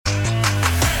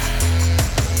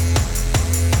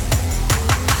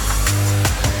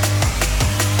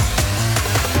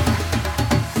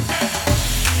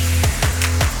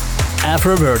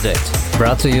AfroVerdict,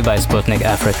 brought to you by Sputnik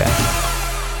Africa.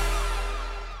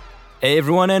 Hey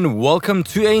everyone, and welcome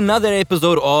to another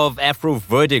episode of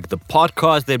AfroVerdict, the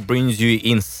podcast that brings you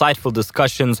insightful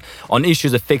discussions on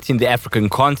issues affecting the African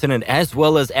continent, as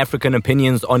well as African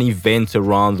opinions on events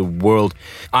around the world.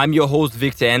 I'm your host,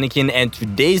 Victor Anakin, and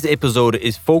today's episode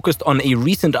is focused on a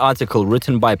recent article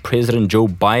written by President Joe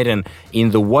Biden in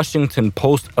the Washington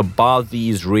Post about the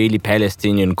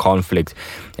Israeli-Palestinian conflict.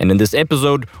 And in this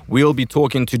episode, we'll be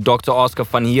talking to Dr. Oscar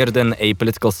van Heerden, a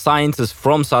political scientist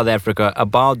from South Africa,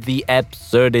 about the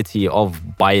absurdity of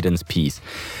Biden's piece.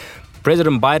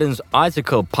 President Biden's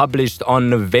article, published on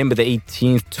November the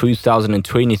 18th,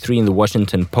 2023 in the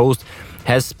Washington Post,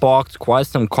 has sparked quite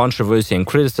some controversy and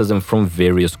criticism from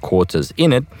various quarters.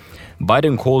 In it,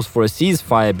 Biden calls for a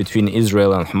ceasefire between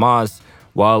Israel and Hamas,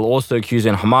 while also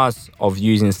accusing Hamas of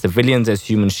using civilians as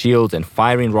human shields and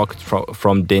firing rockets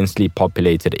from densely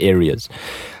populated areas.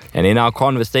 And in our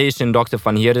conversation, Dr.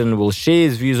 van Heerden will share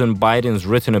his views on Biden's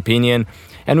written opinion,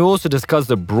 and we'll also discuss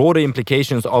the broader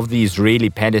implications of the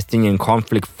Israeli-Palestinian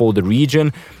conflict for the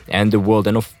region and the world.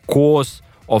 And of course,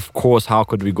 how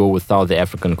could we go without the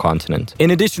African continent?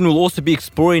 In addition, we'll also be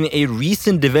exploring a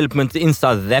recent development in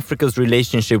South Africa's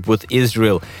relationship with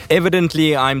Israel.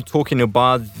 Evidently, I'm talking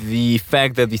about the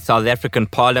fact that the South African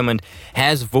parliament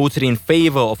has voted in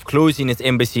favor of closing its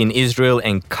embassy in Israel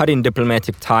and cutting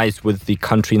diplomatic ties with the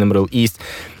country in the Middle East.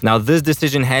 Now, this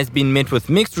decision has been met with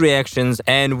mixed reactions,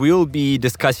 and we'll be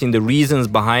discussing the reasons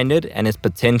behind it and its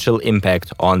potential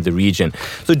impact on the region.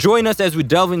 So join us as we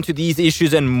delve into these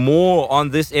issues and more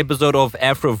on this episode of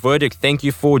AfroVerdict. Thank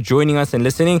you for joining us and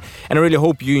listening, and I really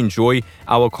hope you enjoy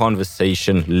our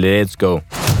conversation. Let's go.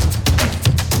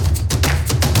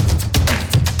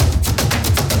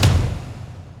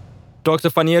 Dr.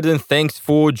 van Heerden, thanks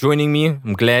for joining me.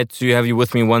 I'm glad to have you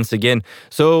with me once again.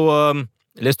 So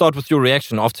let's start with your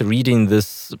reaction after reading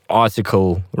this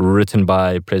article written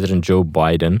by President Joe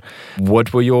Biden.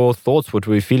 What were your thoughts? What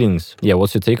were your feelings? Yeah,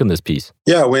 what's your take on this piece?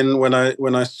 Yeah, when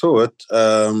I saw it,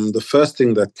 the first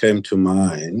thing that came to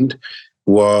mind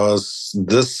was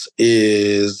this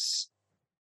is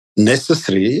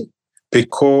necessary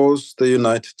because the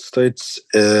United States,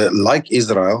 like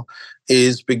Israel,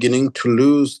 is beginning to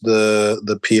lose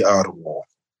the PR war.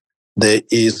 There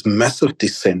is massive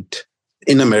dissent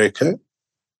in America,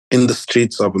 in the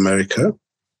streets of America,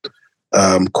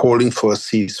 calling for a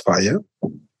ceasefire,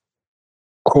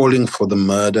 calling for the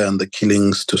murder and the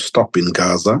killings to stop in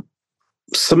Gaza.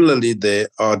 Similarly, there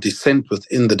are dissent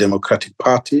within the Democratic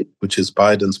Party, which is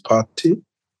Biden's party.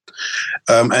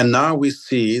 And now we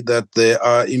see that there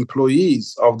are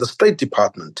employees of the State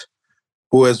Department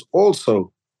who has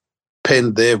also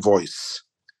penned their voice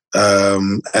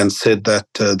and said that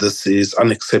this is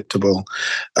unacceptable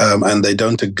and they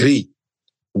don't agree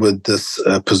with this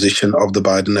position of the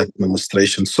Biden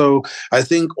administration. So I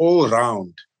think all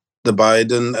around, the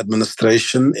Biden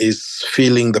administration is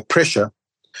feeling the pressure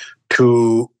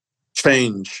to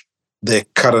change their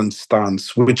current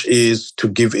stance, which is to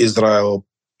give Israel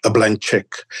a blank check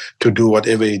to do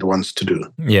whatever it wants to do.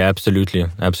 Yeah, absolutely.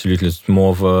 It's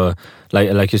more of a,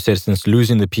 like you said, since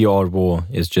losing the PR war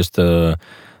is just a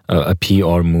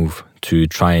PR move to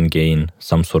try and gain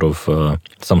some sort of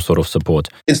support.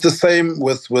 It's the same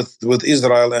with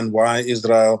Israel, and why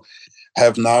Israel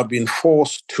have now been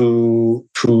forced to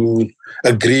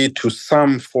agree to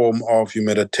some form of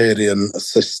humanitarian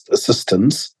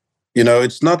assistance. You know,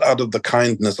 it's not out of the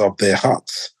kindness of their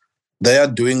hearts. They are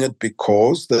doing it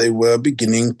because they were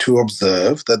beginning to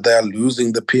observe that they are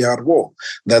losing the PR war,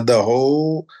 that the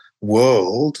whole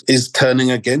world is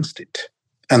turning against it.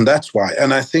 And that's why.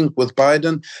 And I think with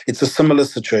Biden, it's a similar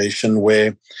situation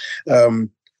where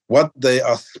what they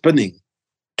are spinning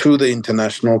to the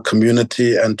international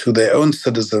community and to their own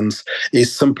citizens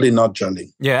is simply not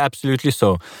gelling. Yeah, absolutely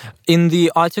so. In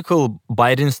the article,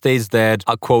 Biden states that,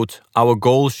 quote, "Our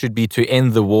goal should be to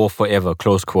end the war forever,"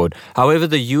 close quote. However,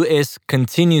 the US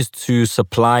continues to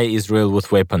supply Israel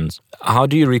with weapons. How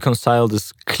do you reconcile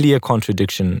this clear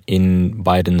contradiction in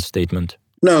Biden's statement?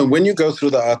 No, when you go through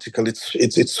the article,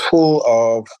 it's full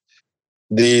of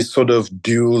the sort of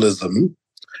dualism.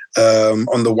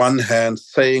 On the one hand,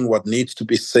 saying what needs to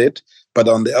be said, but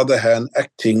on the other hand,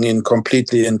 acting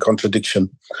completely in contradiction.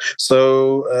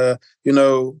 So,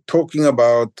 talking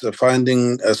about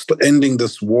ending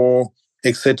this war,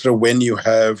 etc., when you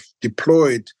have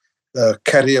deployed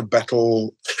carrier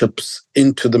battleships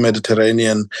into the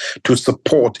Mediterranean to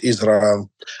support Israel,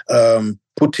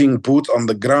 putting boots on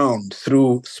the ground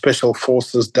through special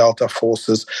forces, Delta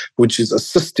forces, which is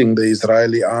assisting the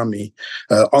Israeli army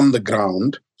on the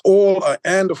ground.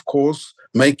 And of course,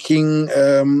 making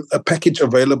a package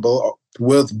available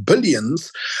worth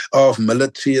billions of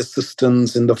military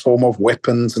assistance in the form of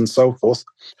weapons and so forth.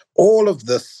 All of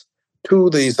this to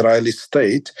the Israeli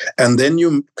state, and then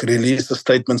you release a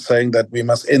statement saying that we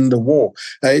must end the war.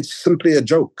 It's simply a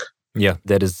joke. Yeah,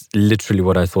 that is literally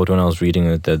what I thought when I was reading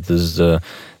it, that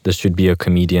this should be a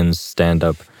comedian's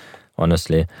stand-up,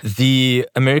 honestly. The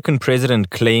American president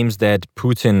claims that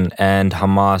Putin and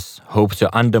Hamas hope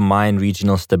to undermine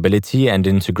regional stability and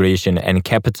integration and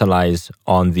capitalize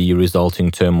on the resulting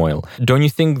turmoil. Don't you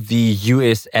think the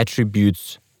US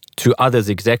attributes to others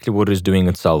exactly what it's doing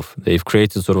itself? They've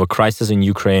created sort of a crisis in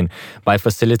Ukraine by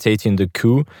facilitating the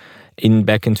coup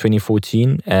back in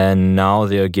 2014, and now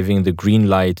they are giving the green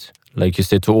light, like you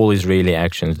said, to all Israeli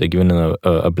actions. They're giving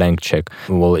a blank check.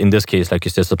 Well, in this case, like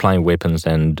you said, supplying weapons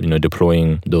and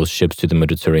deploying those ships to the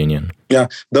Mediterranean. Yeah,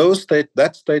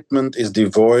 that statement is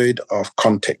devoid of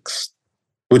context,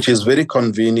 which is very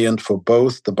convenient for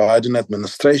both the Biden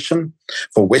administration,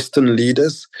 for Western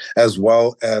leaders, as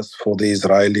well as for the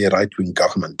Israeli right-wing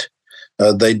government.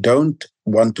 They don't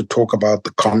want to talk about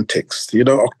the context.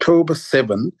 October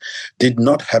 7 did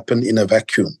not happen in a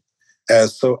vacuum,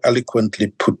 as so eloquently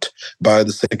put by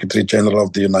the Secretary General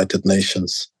of the United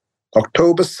Nations.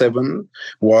 October 7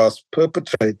 was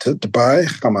perpetrated by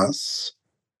Hamas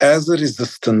as a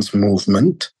resistance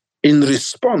movement in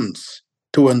response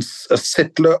to a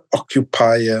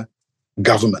settler-occupier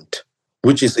government,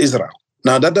 which is Israel.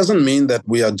 Now, that doesn't mean that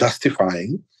we are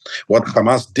justifying what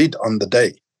Hamas did on the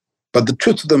day. But the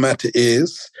truth of the matter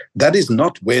is, that is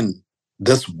not when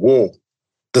this war,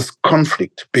 this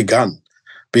conflict began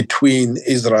between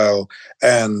Israel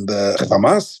and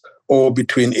Hamas, or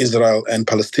between Israel and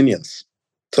Palestinians.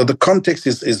 So the context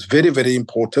is very, very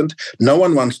important. No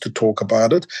one wants to talk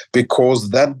about it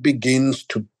because that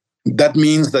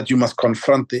means that you must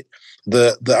confront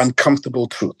the uncomfortable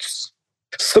truths.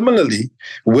 Similarly,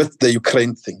 with the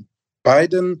Ukraine thing,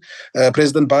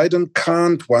 President Biden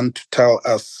can't want to tell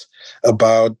us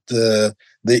about the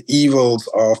evils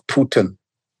of Putin,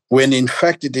 when in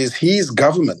fact it is his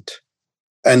government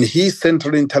and his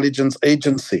Central Intelligence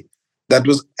Agency that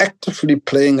was actively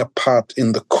playing a part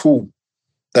in the coup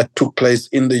that took place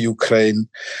in the Ukraine,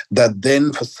 that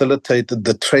then facilitated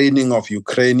the training of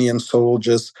Ukrainian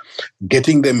soldiers,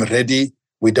 getting them ready,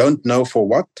 we don't know for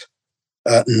what,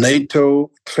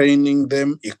 NATO training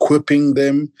them, equipping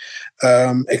them,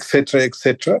 etc.,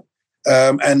 etc.,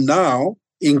 and now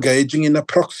engaging in a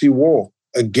proxy war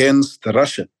against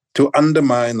Russia to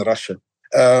undermine Russia.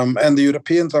 And the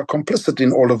Europeans are complicit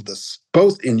in all of this,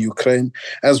 both in Ukraine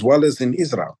as well as in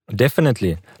Israel.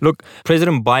 Definitely. Look,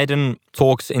 President Biden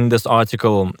talks in this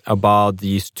article about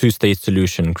the two-state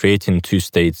solution, creating two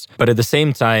states. But at the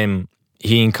same time,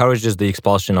 he encourages the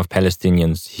expulsion of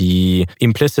Palestinians. He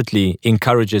implicitly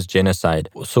encourages genocide.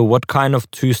 So what kind of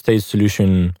two-state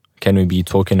solution can we be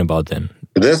talking about then?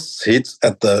 This hits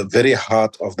at the very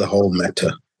heart of the whole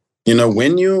matter.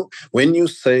 When you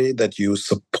say that you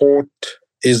support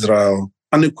Israel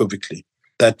unequivocally,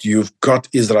 that you've got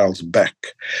Israel's back,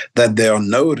 that there are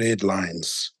no red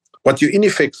lines, what you're in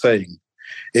effect saying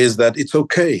is that it's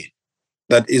okay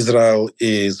that Israel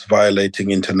is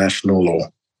violating international law.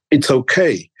 It's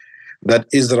okay that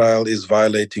Israel is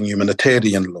violating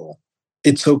humanitarian law.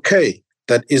 It's okay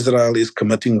that Israel is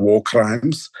committing war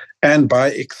crimes. And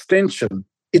by extension,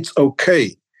 it's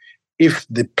okay if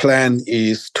the plan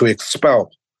is to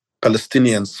expel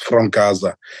Palestinians from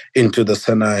Gaza into the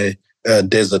Sinai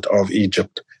desert of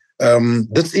Egypt.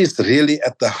 This is really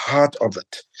at the heart of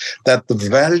it, that the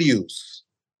values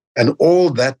and all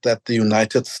that the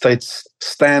United States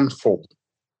stand for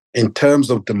in terms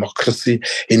of democracy,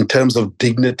 in terms of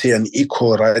dignity and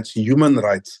equal rights, human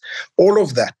rights, all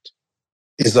of that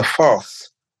is a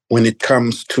farce when it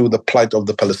comes to the plight of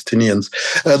the Palestinians.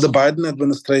 The Biden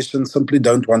administration simply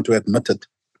don't want to admit it,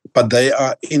 but they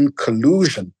are in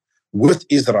collusion with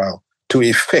Israel to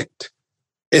effect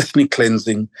ethnic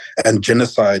cleansing and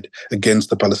genocide against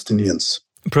the Palestinians.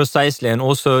 Precisely. And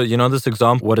also, this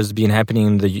example, what has been happening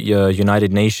in the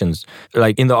United Nations.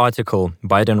 Like in the article,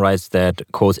 Biden writes that,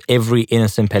 quote, every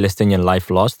innocent Palestinian life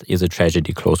lost is a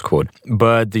tragedy, close quote.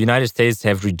 But the United States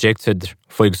have rejected,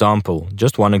 for example,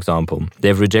 just one example,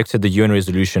 they've rejected the UN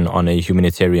resolution on a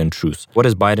humanitarian truce. What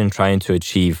is Biden trying to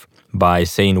achieve by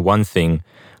saying one thing,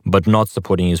 but not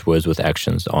supporting his words with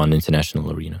actions on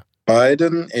international arena?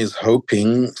 Biden is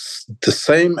hoping, the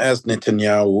same as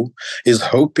Netanyahu, is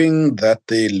hoping that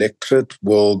the electorate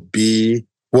will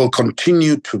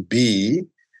continue to be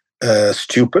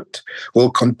stupid,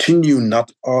 will continue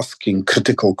not asking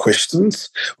critical questions,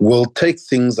 will take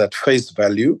things at face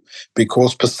value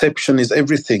because perception is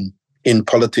everything in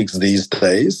politics these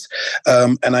days.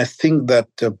 And I think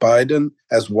that Biden,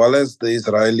 as well as the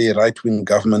Israeli right-wing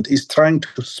government, is trying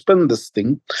to spin this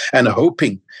thing and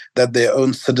hoping that their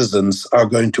own citizens are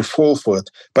going to fall for it.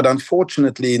 But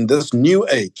unfortunately, in this new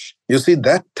age, you see,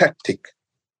 that tactic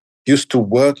used to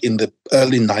work in the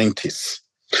early 90s.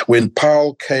 When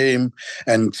Powell came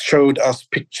and showed us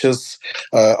pictures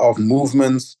of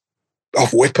movements,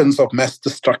 of weapons of mass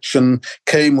destruction,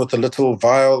 came with a little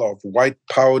vial of white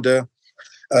powder,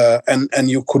 and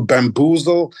you could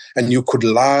bamboozle and you could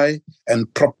lie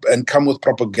and come with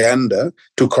propaganda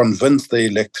to convince the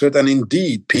electorate. And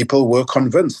indeed, people were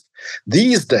convinced.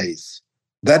 These days,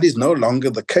 that is no longer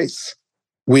the case.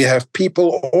 We have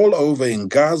people all over in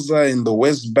Gaza, in the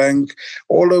West Bank,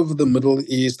 all over the Middle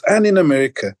East, and in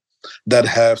America that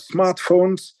have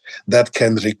smartphones that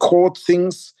can record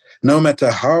things, no matter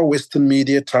how Western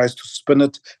media tries to spin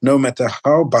it, no matter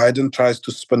how Biden tries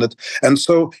to spin it. And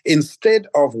so instead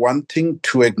of wanting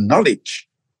to acknowledge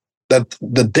that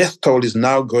the death toll is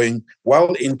now going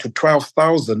well into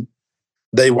 12,000,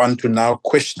 they want to now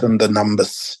question the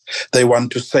numbers. They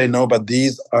want to say, no, but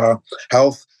these are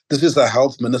health. This is a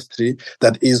health ministry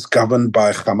that is governed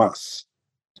by Hamas.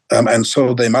 And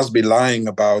so they must be lying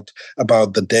about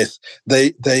the death.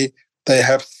 They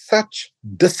have such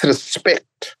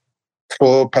disrespect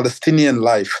for Palestinian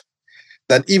life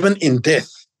that even in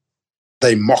death,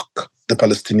 they mock the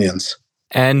Palestinians.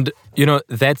 And,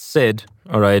 that said,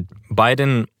 all right,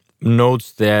 Biden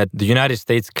notes that the United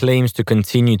States claims to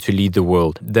continue to lead the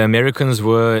world. The Americans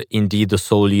were indeed the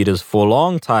sole leaders for a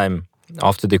long time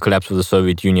after the collapse of the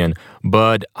Soviet Union.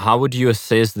 But how would you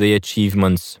assess their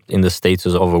achievements in the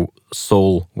status of a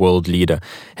sole world leader?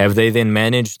 Have they then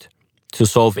managed to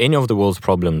solve any of the world's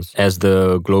problems as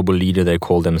the global leader they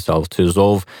call themselves, to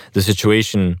resolve the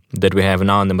situation that we have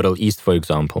now in the Middle East, for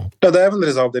example? No, they haven't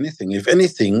resolved anything. If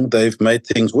anything, they've made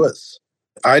things worse.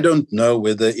 I don't know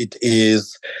whether it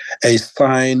is a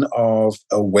sign of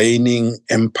a waning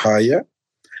empire.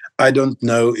 I don't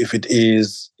know if it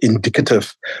is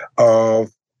indicative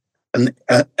of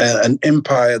an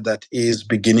empire that is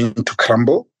beginning to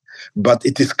crumble. But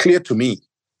it is clear to me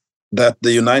that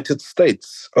the United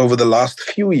States, over the last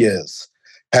few years,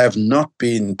 have not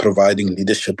been providing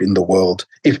leadership in the world.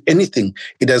 If anything,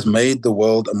 it has made the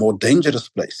world a more dangerous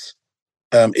place.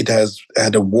 It has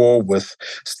had a war with,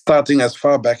 starting as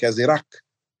far back as Iraq.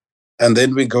 And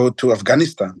then we go to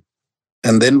Afghanistan.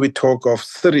 And then we talk of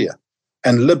Syria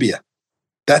and Libya.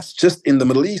 That's just in the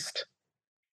Middle East.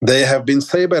 They have been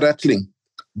saber-rattling,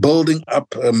 building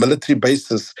up military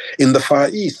bases in the Far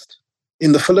East,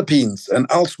 in the Philippines and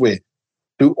elsewhere,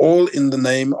 all in the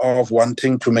name of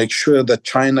wanting to make sure that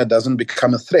China doesn't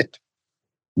become a threat.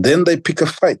 Then they pick a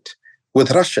fight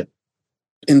with Russia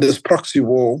in this proxy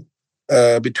war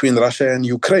between Russia and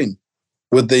Ukraine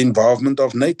with the involvement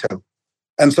of NATO.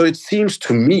 And so it seems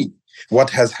to me what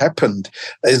has happened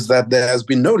is that there has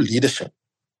been no leadership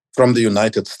from the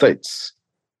United States.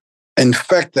 In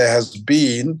fact, there has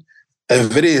been a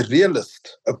very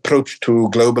realist approach to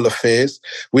global affairs,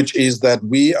 which is that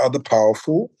we are the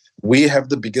powerful, we have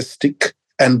the biggest stick,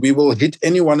 and we will hit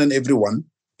anyone and everyone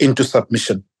into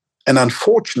submission. And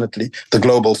unfortunately, the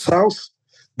global south,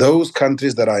 those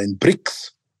countries that are in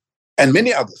BRICS, and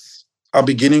many others are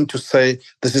beginning to say,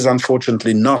 this is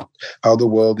unfortunately not how the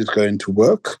world is going to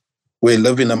work. We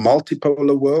live in a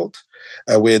multipolar world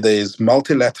where there is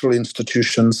multilateral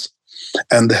institutions,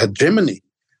 and the hegemony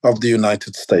of the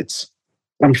United States,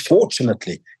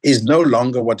 unfortunately, is no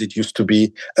longer what it used to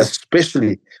be,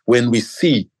 especially when we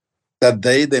see that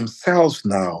they themselves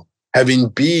now, having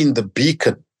been the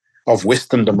beacon of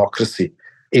Western democracy,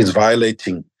 is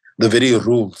violating the very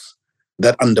rules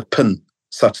that underpin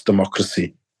such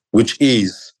democracy, which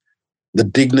is the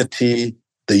dignity,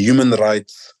 the human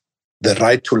rights, the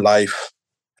right to life,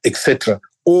 etc.,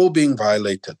 all being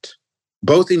violated,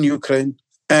 both in Ukraine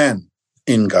and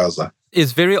in Gaza.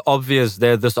 It's very obvious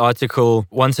that this article,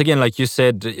 once again, like you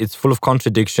said, it's full of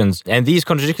contradictions. And these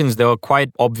contradictions, they are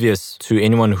quite obvious to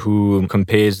anyone who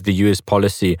compares the US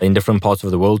policy in different parts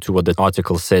of the world to what the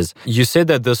article says. You said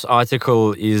that this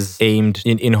article is aimed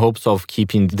in hopes of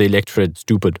keeping the electorate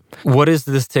stupid. What is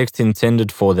this text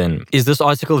intended for then? Is this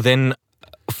article then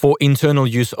for internal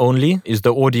use only? Is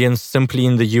the audience simply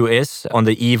in the US on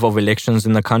the eve of elections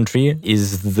in the country?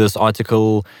 Is this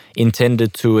article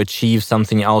intended to achieve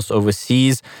something else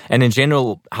overseas? And in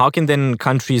general, how can then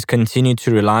countries continue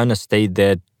to rely on a state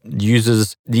that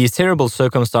uses these terrible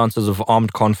circumstances of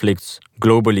armed conflicts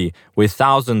globally, where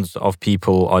thousands of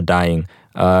people are dying,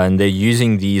 and they're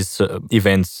using these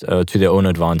events to their own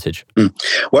advantage?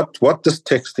 What this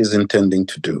text is intending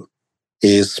to do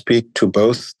is speak to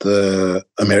both the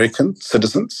American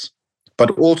citizens,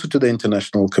 but also to the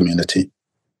international community.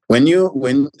 When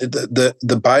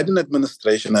the Biden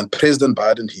administration and President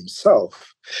Biden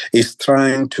himself is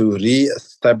trying to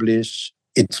re-establish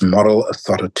its moral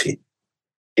authority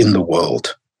in the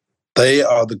world. They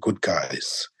are the good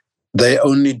guys. They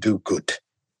only do good.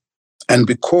 And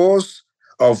because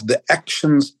of the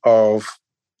actions of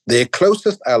their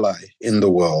closest ally in the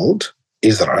world,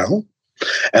 Israel,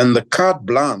 and the carte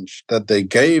blanche that they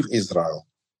gave Israel,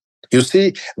 you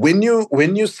see, when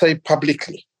you say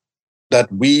publicly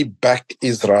that we back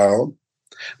Israel,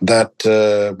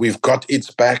 that we've got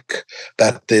its back,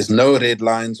 that there's no red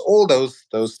lines, all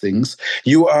those things,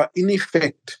 you are in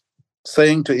effect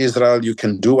saying to Israel, you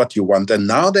can do what you want. And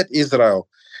now that Israel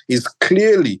is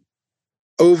clearly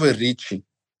overreaching,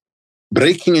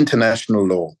 breaking international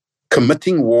law,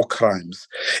 committing war crimes,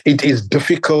 it is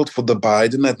difficult for the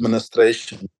Biden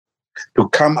administration to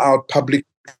come out publicly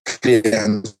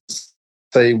and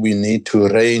say we need to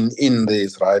rein in the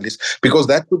Israelis, because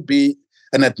that would be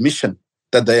an admission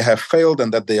that they have failed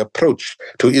and that their approach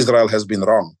to Israel has been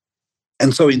wrong.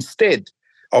 And so instead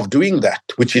of doing that,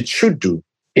 which it should do,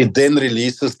 it then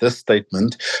releases this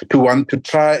statement to want to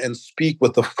try and speak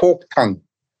with a forked tongue,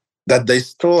 that they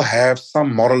still have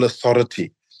some moral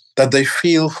authority, that they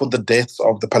feel for the deaths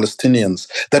of the Palestinians,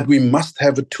 that we must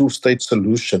have a two-state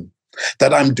solution,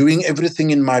 that I'm doing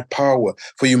everything in my power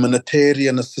for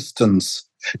humanitarian assistance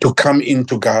to come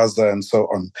into Gaza and so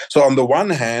on. So on the one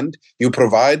hand, you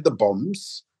provide the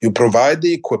bombs, you provide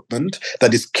the equipment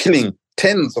that is killing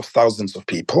tens of thousands of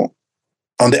people.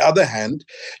 On the other hand,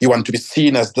 you want to be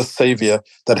seen as the savior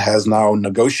that has now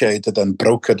negotiated and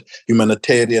brokered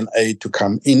humanitarian aid to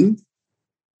come in.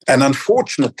 And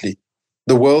unfortunately,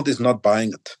 the world is not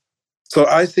buying it. So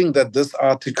I think that this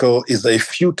article is a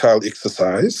futile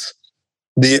exercise.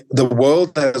 The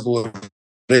world has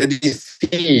already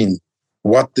seen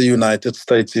what the United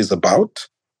States is about.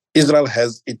 Israel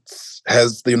has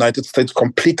the United States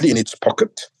completely in its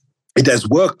pocket. It has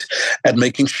worked at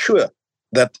making sure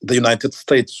that the United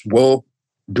States will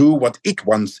do what it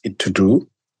wants it to do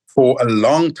for a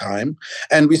long time.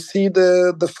 And we see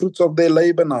the fruits of their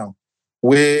labor now,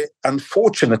 where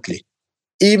unfortunately,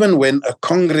 even when a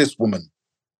congresswoman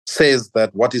says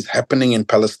that what is happening in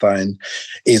Palestine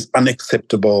is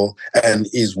unacceptable and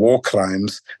is war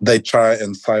crimes, they try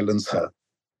and silence her.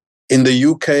 In the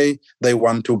UK, they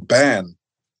want to ban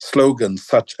slogans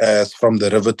such as "From the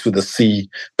river to the sea,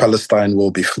 Palestine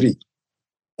will be free."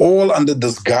 All under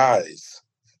this guise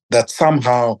that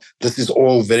somehow this is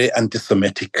all very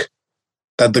anti-Semitic,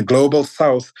 that the global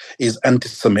South is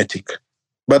anti-Semitic.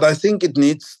 But I think it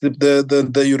needs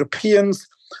the Europeans,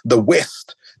 the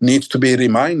West, needs to be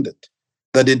reminded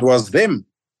that it was them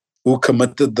who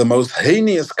committed the most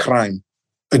heinous crime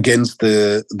against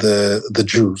the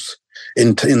Jews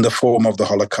in the form of the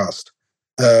Holocaust.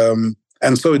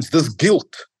 And so it's this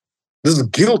guilt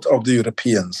of the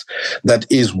Europeans that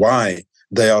is why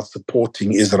they are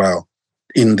supporting Israel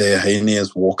in their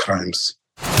heinous war crimes.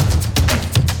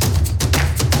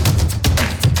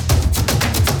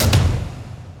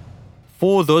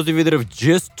 For those of you that have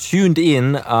just tuned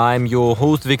in, I'm your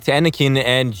host, Victor Anakin,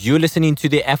 and you're listening to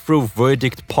the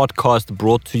AfroVerdict podcast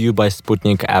brought to you by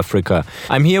Sputnik Africa.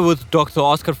 I'm here with Dr.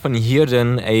 Oscar van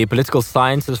Heerden, a political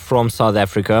scientist from South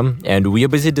Africa, and we are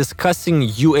busy discussing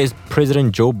US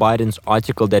President Joe Biden's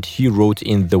article that he wrote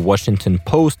in the Washington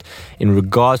Post in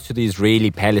regards to the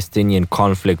Israeli-Palestinian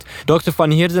conflict. Dr.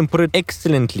 van Heerden put it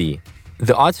excellently.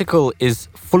 The article is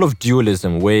full of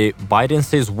dualism, where Biden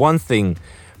says one thing,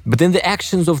 but then the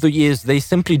actions of the years, they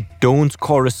simply don't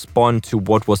correspond to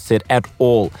what was said at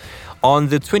all. On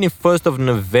the 21st of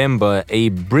November, a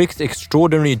BRICS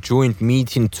extraordinary joint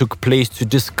meeting took place to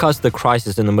discuss the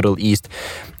crisis in the Middle East.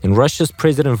 And Russia's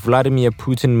President Vladimir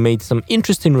Putin made some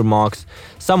interesting remarks,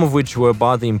 some of which were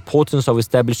about the importance of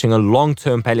establishing a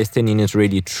long-term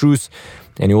Palestinian-Israeli truce.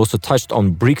 And he also touched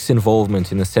on BRICS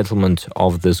involvement in the settlement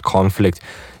of this conflict.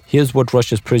 Here's what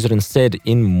Russia's president said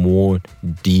in more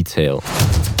detail.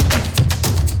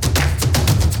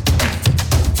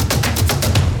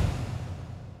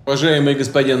 Dear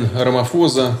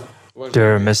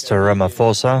Mr.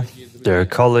 Ramaphosa, dear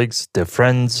colleagues, dear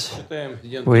friends,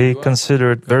 we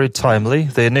consider it very timely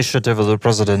the initiative of the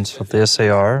President of the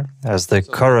SAR as the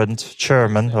current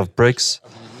chairman of BRICS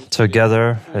to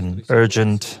gather an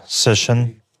urgent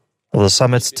session of the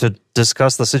summit to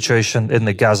discuss the situation in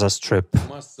the Gaza Strip.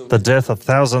 The death of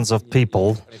thousands of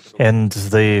people and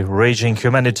the raging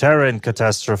humanitarian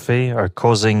catastrophe are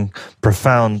causing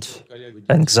profound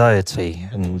anxiety,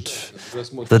 and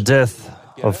the death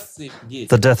of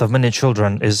the death of many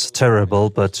children is terrible,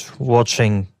 but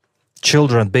watching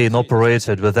children being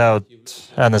operated without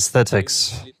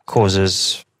anesthetics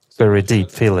causes very deep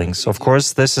feelings. Of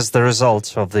course, this is the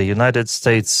result of the United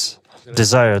States'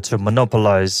 desire to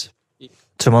monopolize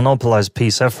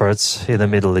peace efforts in the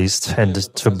Middle East and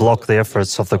to block the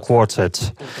efforts of the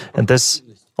Quartet. And this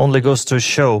only goes to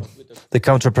show the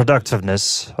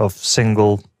counterproductiveness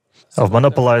of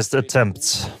monopolized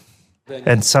attempts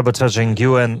and sabotaging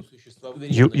UN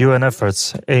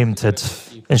efforts aimed at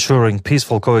ensuring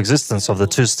peaceful coexistence of the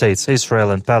two states,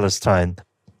 Israel and Palestine.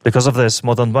 Because of this,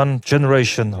 more than one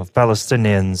generation of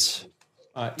Palestinians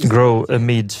grow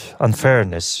amid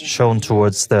unfairness shown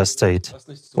towards their state,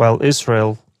 while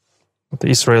the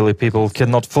Israeli people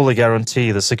cannot fully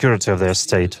guarantee the security of their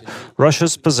state.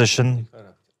 Russia's position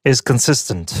is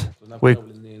consistent. We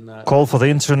call for the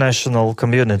international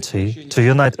community to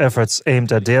unite efforts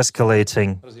aimed at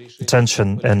de-escalating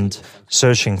tension and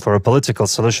searching for a political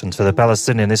solution to the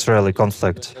Palestinian-Israeli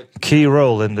conflict. Key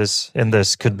role in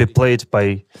this could be played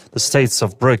by the states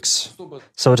of BRICS.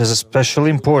 So it is especially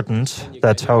important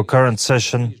that our current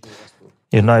session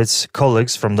unites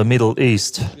colleagues from the Middle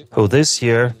East, who this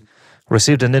year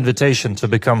received an invitation to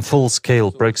become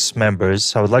full-scale BRICS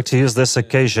members. I would like to use this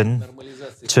occasion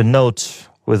to note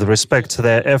with respect to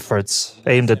their efforts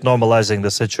aimed at normalizing the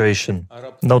situation,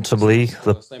 notably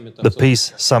the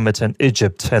Peace Summit in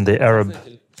Egypt and the Arab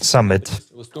Summit.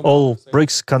 All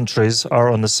BRICS countries are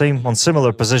on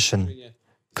similar position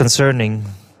concerning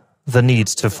the need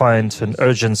to find an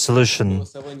urgent solution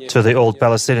to the old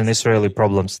Palestinian-Israeli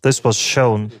problems. This was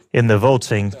shown in the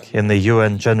voting in the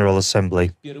UN General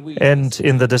Assembly and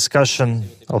in the discussion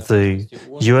of the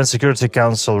UN Security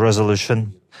Council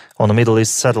resolution on a Middle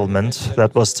East settlement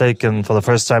that was taken for the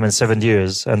first time in 7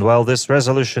 years. And while this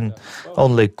resolution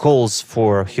only calls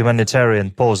for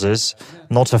humanitarian pauses,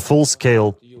 not a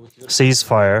full-scale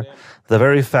ceasefire, the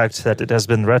very fact that it has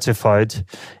been ratified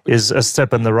is a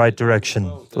step in the right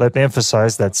direction. Let me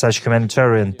emphasize that such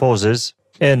humanitarian pauses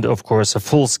and, of course, a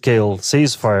full-scale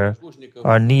ceasefire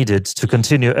are needed to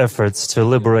continue efforts to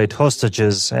liberate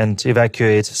hostages and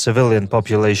evacuate civilian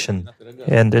population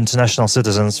and international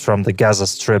citizens from the Gaza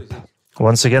Strip.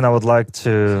 Once again, I would like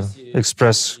to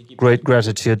express great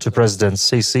gratitude to President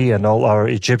Sisi and all our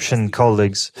Egyptian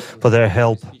colleagues for their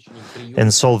help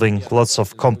in solving lots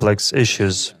of complex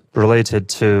issues related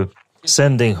to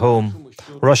sending home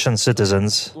Russian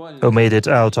citizens who made it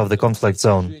out of the conflict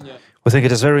zone. We think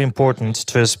it is very important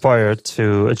to aspire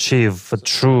to achieve a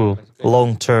true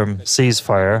long-term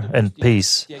ceasefire and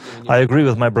peace. I agree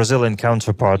with my Brazilian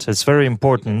counterpart. It's very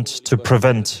important to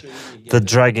prevent the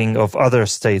dragging of other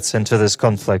states into this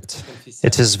conflict.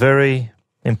 It is very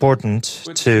important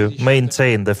to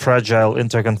maintain the fragile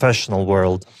interconfessional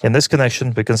world. In this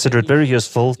connection, we consider it very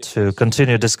useful to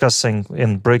continue discussing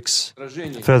in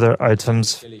BRICS further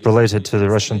items related to the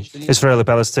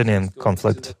Israeli-Palestinian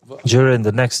conflict. During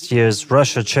the next year's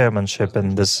Russia chairmanship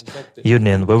in this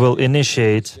union, we will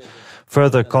initiate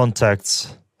further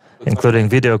contacts, including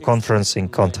video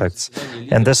conferencing contacts.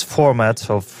 And this format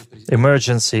of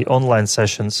emergency online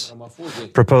sessions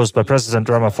proposed by President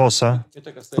Ramaphosa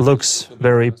looks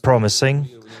very promising,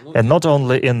 and not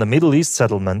only in the Middle East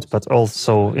settlement, but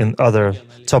also in other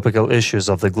topical issues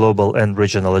of the global and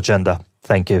regional agenda.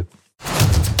 Thank you.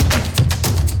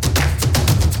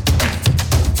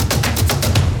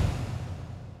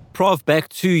 Prof, back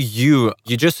to you.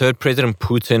 You just heard President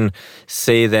Putin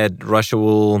say that Russia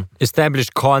will establish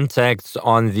contacts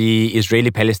on the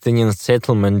Israeli-Palestinian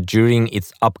settlement during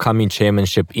its upcoming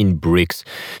chairmanship in BRICS.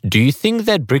 Do you think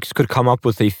that BRICS could come up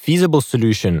with a feasible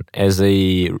solution as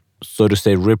a, so to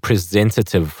say,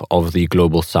 representative of the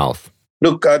global South?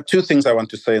 Look, two things I want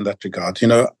to say in that regard.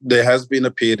 There has been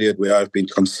a period where I've been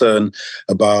concerned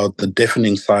about the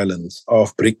deafening silence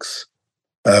of BRICS.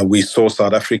 We saw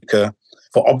South Africa,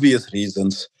 for obvious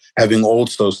reasons, having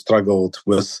also struggled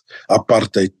with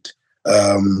apartheid,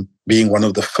 being one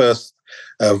of the first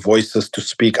voices to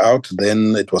speak out.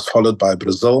 Then it was followed by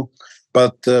Brazil.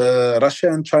 But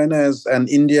Russia and China and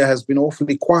India has been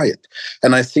awfully quiet.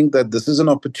 And I think that this is an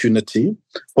opportunity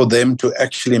for them to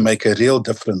actually make a real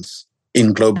difference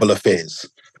in global affairs.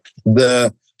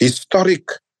 The historic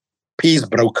peace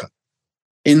broker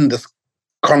in this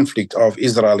conflict of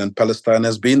Israel and Palestine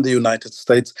has been the United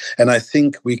States, and I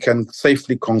think we can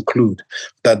safely conclude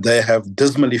that they have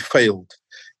dismally failed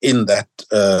in that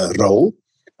role.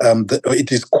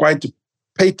 It is quite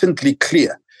patently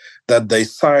clear that they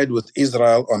side with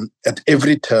Israel at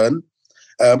every turn,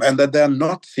 and that they are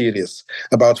not serious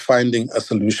about finding a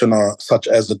solution such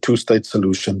as a two-state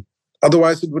solution.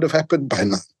 Otherwise, it would have happened by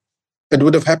now. it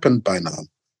would have happened by now.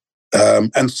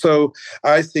 And so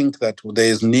I think that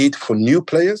there is need for new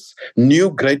players, new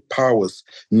great powers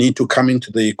need to come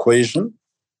into the equation.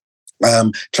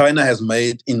 China has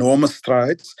made enormous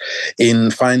strides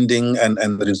in finding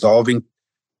and resolving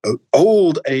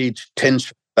old age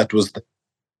tension that was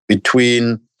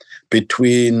between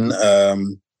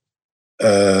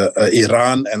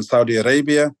Iran and Saudi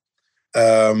Arabia.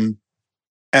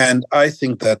 And I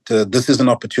think that this is an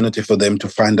opportunity for them to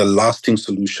find a lasting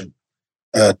solution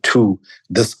to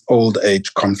this old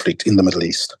age conflict in the Middle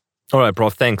East. All right,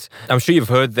 Prof, thanks. I'm sure you've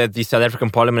heard that the South African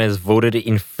Parliament has voted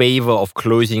in favor of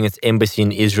closing its embassy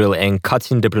in Israel and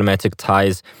cutting diplomatic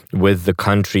ties with the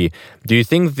country. Do you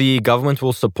think the government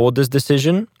will support this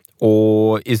decision?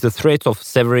 Or is the threat of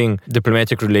severing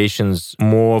diplomatic relations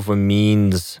more of a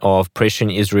means of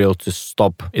pressuring Israel to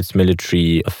stop its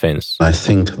military offense? I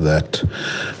think that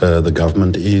the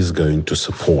government is going to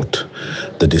support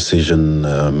the decision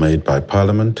made by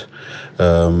Parliament.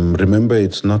 Remember,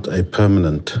 it's not a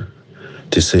permanent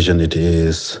decision. It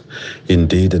is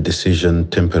indeed a decision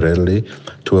temporarily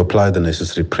to apply the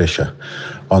necessary pressure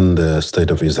on the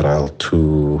State of Israel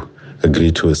to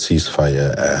agree to a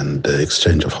ceasefire and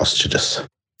exchange of hostages.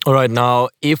 All right, now,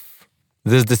 if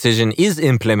this decision is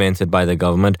implemented by the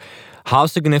government, how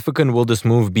significant will this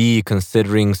move be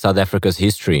considering South Africa's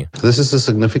history? This is a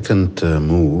significant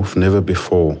move. Never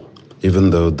before,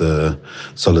 even though the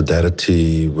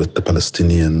solidarity with the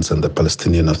Palestinians and the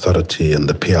Palestinian Authority and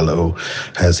the PLO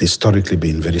has historically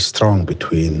been very strong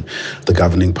between the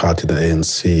governing party, the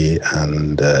ANC,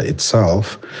 and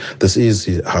itself. This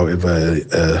is, however,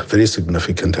 a very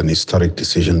significant and historic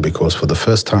decision because for the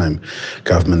first time,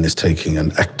 government is taking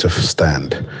an active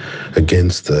stand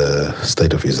against the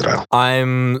State of Israel.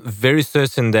 I'm very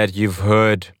certain that you've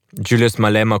heard Julius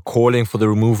Malema calling for the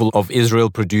removal of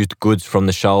Israel-produced goods from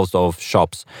the shelves of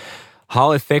shops.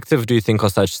 How effective do you think are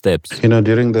such steps?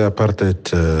 During the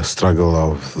apartheid struggle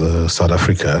of South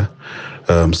Africa,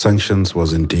 sanctions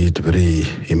was indeed very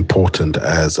important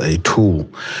as a tool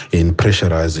in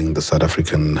pressurizing the South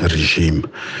African regime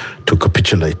to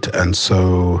capitulate. And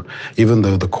so even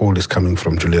though the call is coming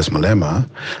from Julius Malema,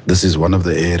 this is one of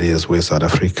the areas where South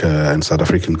Africa and South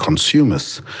African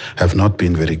consumers have not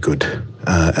been very good.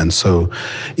 And so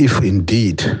if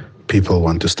indeed people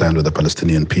want to stand with the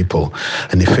Palestinian people,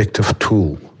 an effective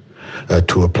tool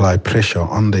to apply pressure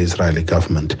on the Israeli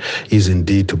government is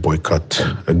indeed to boycott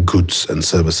goods and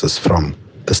services from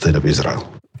the State of Israel.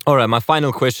 All right, my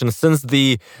final question. Since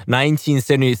the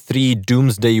 1973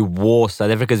 Doomsday War,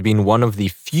 South Africa has been one of the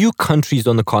few countries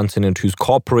on the continent whose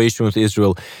cooperation with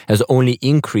Israel has only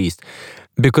increased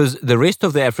because the rest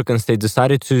of the African states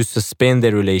decided to suspend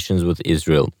their relations with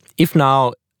Israel. If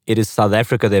now it is South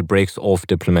Africa that breaks off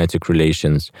diplomatic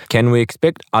relations, can we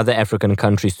expect other African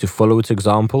countries to follow its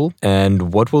example?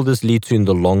 And what will this lead to in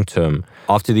the long term?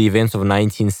 After the events of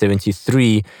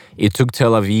 1973, it took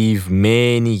Tel Aviv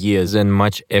many years and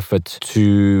much effort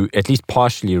to at least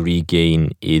partially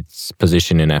regain its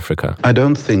position in Africa. I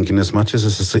don't think, in as much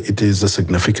as it is a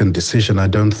significant decision, I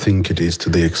don't think it is to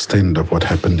the extent of what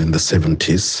happened in the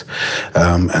 70s.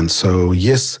 And so,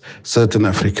 yes, certain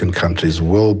African countries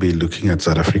will be looking at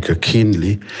South Africa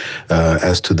keenly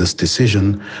as to this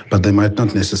decision, but they might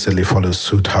not necessarily follow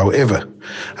suit. However,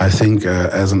 I think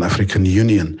as an African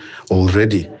Union,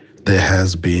 already there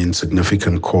has been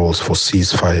significant calls for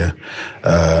ceasefire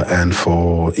and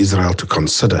for Israel to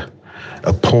consider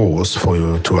a pause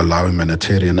to allow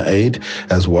humanitarian aid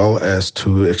as well as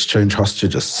to exchange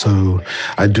hostages. So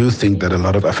I do think that a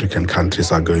lot of African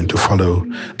countries are going to follow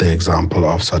the example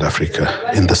of South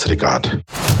Africa in this regard.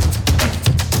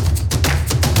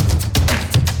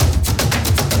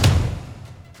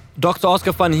 Dr.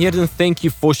 Oscar van Heerden, thank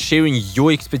you for sharing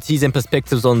your expertise and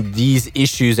perspectives on these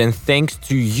issues. And thanks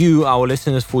to you, our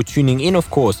listeners, for tuning in, of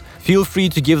course. Feel free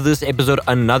to give this episode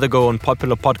another go on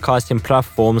popular podcasting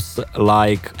platforms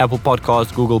like Apple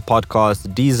Podcasts, Google Podcasts,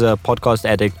 Deezer, Podcast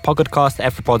Addict, Pocket Cast,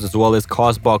 AfroPods, as well as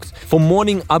Castbox. For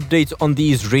morning updates on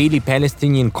the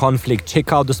Israeli-Palestinian conflict,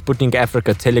 check out the Sputnik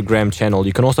Africa Telegram channel.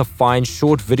 You can also find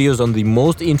short videos on the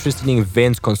most interesting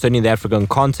events concerning the African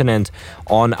continent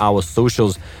on our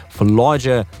socials. For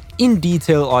larger,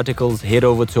 in-detail articles, head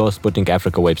over to our Sputnik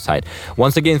Africa website.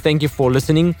 Once again, thank you for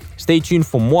listening. Stay tuned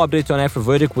for more updates on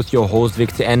AfroVerdict with your host,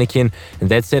 Victor Anakin. And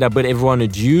that said, I bid everyone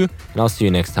adieu, and I'll see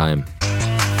you next time.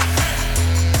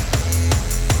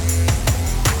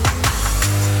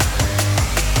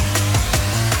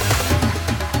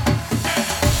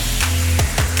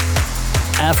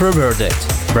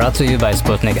 AfroVerdict, brought to you by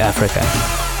Sputnik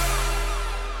Africa.